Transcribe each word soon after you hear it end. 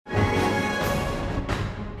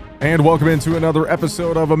And welcome into another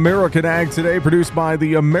episode of American Ag Today, produced by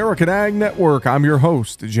the American Ag Network. I'm your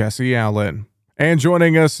host, Jesse Allen. And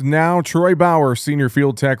joining us now, Troy Bauer, Senior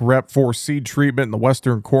Field Tech Rep for Seed Treatment in the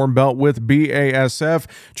Western Corn Belt with BASF.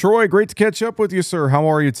 Troy, great to catch up with you, sir. How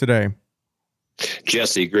are you today?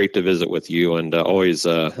 Jesse, great to visit with you, and always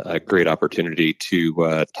a great opportunity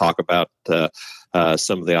to talk about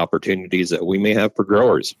some of the opportunities that we may have for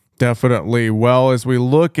growers. Definitely. Well, as we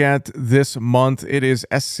look at this month, it is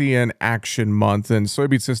SCN Action Month, and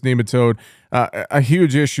soybean cyst nematode, a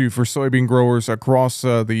huge issue for soybean growers across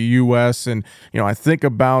the U.S. And, I think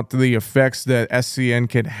about the effects that SCN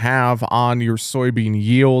can have on your soybean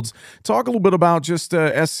yields. Talk a little bit about just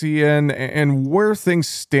SCN and where things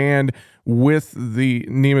stand with the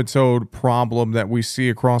nematode problem that we see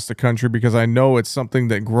across the country, because I know it's something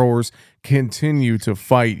that growers continue to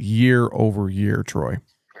fight year over year, Troy.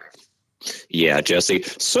 Yeah, Jesse,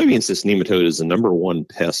 soybean cyst nematode is the number one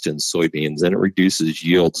pest in soybeans, and it reduces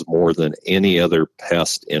yields more than any other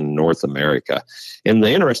pest in North America. And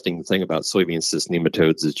the interesting thing about soybean cyst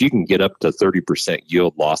nematodes is you can get up to 30%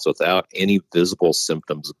 yield loss without any visible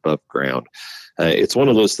symptoms above ground. It's one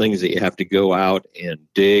of those things that you have to go out and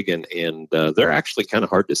dig, and they're actually kind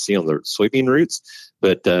of hard to see on the soybean roots,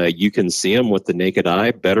 but you can see them with the naked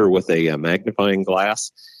eye, better with a magnifying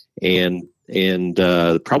glass. And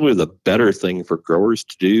probably the better thing for growers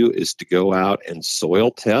to do is to go out and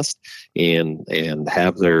soil test and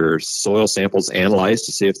have their soil samples analyzed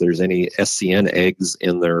to see if there's any SCN eggs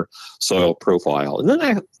in their soil profile. And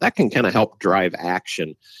then that can kind of help drive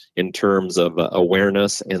action in terms of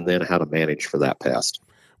awareness and then how to manage for that pest.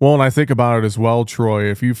 Well, and I think about it as well, Troy.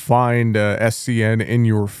 If you find SCN in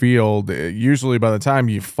your field, usually by the time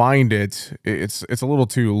you find it, it's a little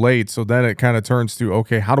too late. So then it kind of turns to,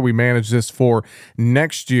 okay, how do we manage this for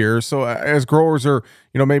next year? So as growers are,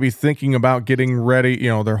 maybe thinking about getting ready,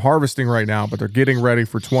 they're harvesting right now, but they're getting ready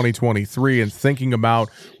for 2023 and thinking about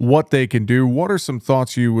what they can do. What are some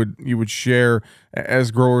thoughts you would share as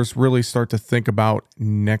growers really start to think about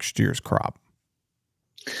next year's crop?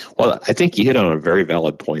 Well, I think you hit on a very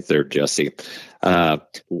valid point there, Jesse.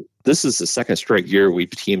 This is the second straight year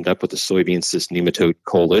we've teamed up with the Soybean Cyst Nematode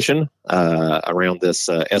Coalition around this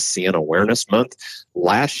SCN Awareness Month.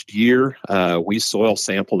 Last year, we soil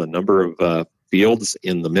sampled a number of fields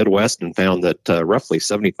in the Midwest and found that roughly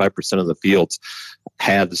 75% of the fields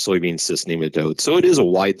had the soybean cyst nematode. So it is a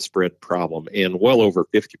widespread problem, and well over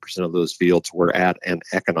 50% of those fields were at an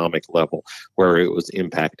economic level where it was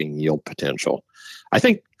impacting yield potential. I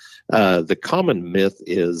think the common myth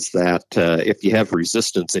is that if you have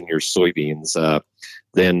resistance in your soybeans,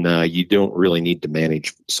 then you don't really need to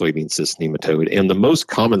manage soybean cyst nematode. And the most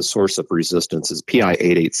common source of resistance is PI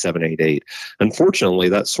 88788. Unfortunately,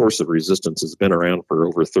 that source of resistance has been around for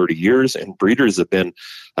over 30 years, and breeders have been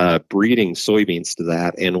breeding soybeans to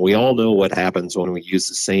that. And we all know what happens when we use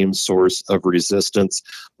the same source of resistance,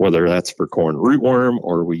 whether that's for corn rootworm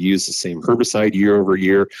or we use the same herbicide year over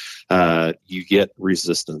year, you get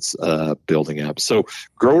resistance building up. So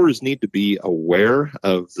growers need to be aware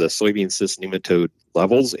of the soybean cyst nematode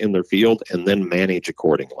levels in their field and then manage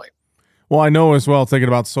accordingly. Well, I know as well, thinking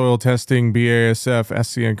about soil testing, BASF,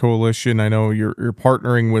 SCN Coalition, I know you're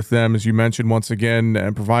partnering with them, as you mentioned, once again,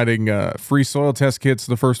 and providing free soil test kits to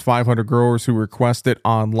the first 500 growers who request it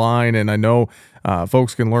online. And I know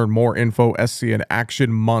folks can learn more info,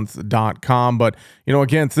 scnactionmonth.com. But,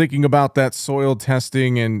 again, thinking about that soil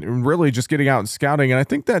testing and really just getting out and scouting. And I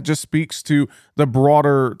think that just speaks to the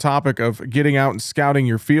broader topic of getting out and scouting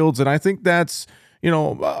your fields. And I think that's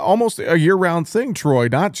almost a year-round thing, Troy,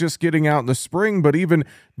 not just getting out in the spring, but even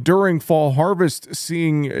during fall harvest,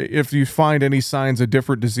 seeing if you find any signs of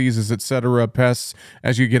different diseases, et cetera, pests,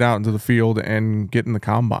 as you get out into the field and get in the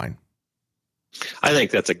combine. I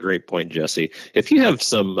think that's a great point, Jesse. If you have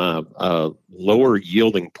some lower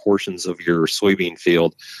yielding portions of your soybean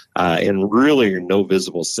field and really no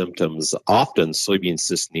visible symptoms, often soybean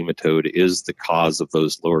cyst nematode is the cause of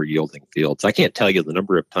those lower yielding fields. I can't tell you the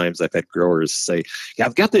number of times I've had growers say, yeah,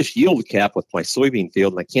 I've got this yield cap with my soybean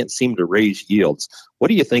field and I can't seem to raise yields. What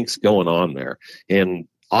do you think's going on there? And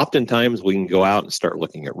oftentimes, we can go out and start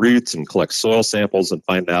looking at roots and collect soil samples and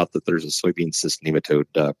find out that there's a soybean cyst nematode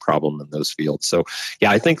problem in those fields. So,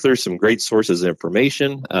 yeah, I think there's some great sources of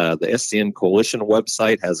information. The SCN Coalition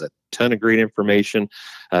website has a ton of great information.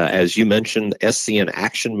 As you mentioned, SCN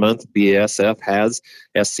Action Month, BASF has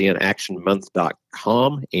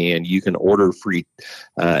scnactionmonth.com, and you can order free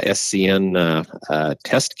SCN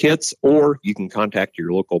test kits, or you can contact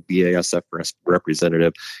your local BASF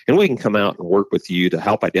representative, and we can come out and work with you to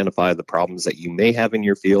help identify the problems that you may have in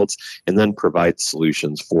your fields, and then provide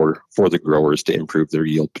solutions for the growers to improve their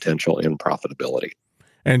yield potential and profitability.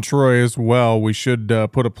 And Troy, as well, we should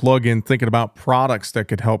put a plug in thinking about products that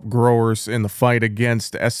could help growers in the fight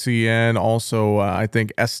against SCN. Also, I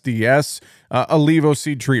think SDS, Alivo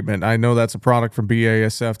seed treatment. I know that's a product from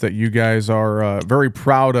BASF that you guys are very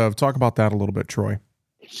proud of. Talk about that a little bit, Troy.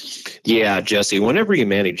 Yeah, Jesse, whenever you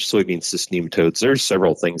manage soybean cyst nematodes, there's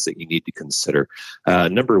several things that you need to consider.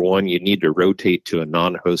 Number one, you need to rotate to a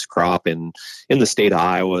non-host crop. In the state of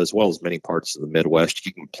Iowa, as well as many parts of the Midwest,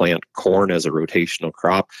 you can plant corn as a rotational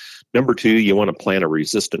crop. Number two, you want to plant a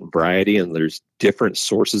resistant variety, and there's different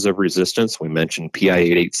sources of resistance. We mentioned PI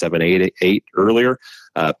 88788 earlier.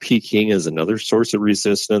 Peking is another source of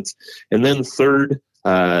resistance. And then third,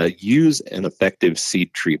 use an effective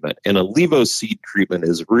seed treatment. And Alivo seed treatment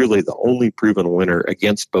is really the only proven winner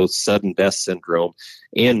against both sudden death syndrome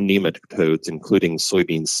and nematodes, including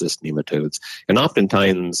soybean cyst nematodes. And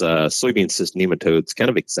oftentimes, soybean cyst nematodes kind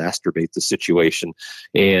of exacerbate the situation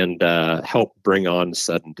and help bring on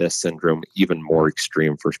sudden death syndrome even more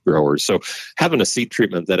extreme for growers. So having a seed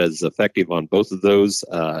treatment that is effective on both of those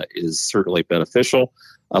is certainly beneficial.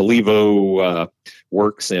 Alivo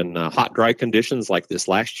works in hot, dry conditions like this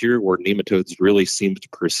last year, where nematodes really seem to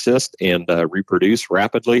persist and reproduce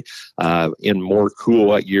rapidly. In more cool,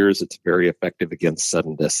 wet years, it's very effective against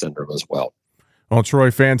sudden death syndrome as well. Well, Troy,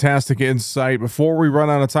 fantastic insight. Before we run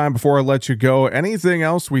out of time, before I let you go, anything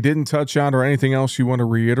else we didn't touch on or anything else you want to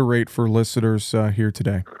reiterate for listeners here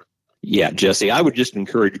today? Yeah, Jesse, I would just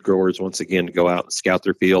encourage growers once again to go out and scout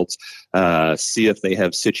their fields, see if they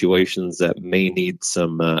have situations that may need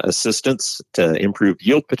some assistance to improve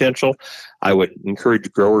yield potential. I would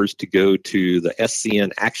encourage growers to go to the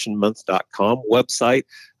scnactionmonth.com website.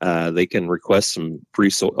 They can request some free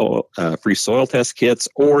soil test kits,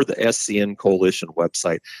 or the SCN Coalition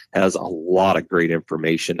website has a lot of great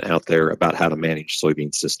information out there about how to manage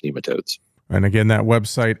soybean cyst nematodes. And again, that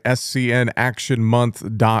website,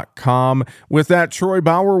 scnactionmonth.com. With that, Troy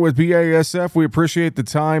Bauer with BASF, we appreciate the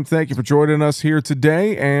time. Thank you for joining us here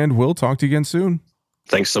today, and we'll talk to you again soon.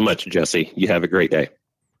 Thanks so much, Jesse. You have a great day.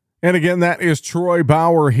 And again, that is Troy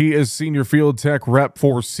Bauer. He is Senior Field Tech Rep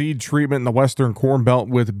for Seed Treatment in the Western Corn Belt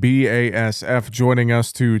with BASF, joining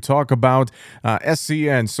us to talk about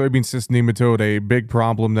SCN, soybean cyst nematode, a big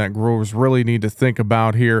problem that growers really need to think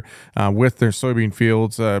about here with their soybean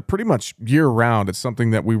fields pretty much year-round. It's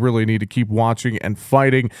something that we really need to keep watching and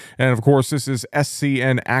fighting. And, of course, this is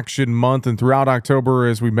SCN Action Month, and throughout October,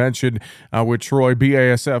 as we mentioned with Troy,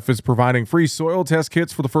 BASF is providing free soil test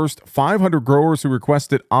kits for the first 500 growers who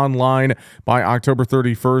request it online by October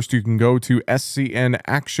 31st. You can go to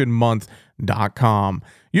scnactionmonth.com.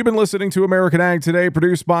 You've been listening to American Ag Today,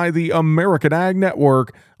 produced by the American Ag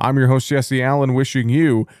Network. I'm your host, Jesse Allen, wishing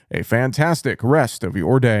you a fantastic rest of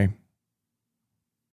your day.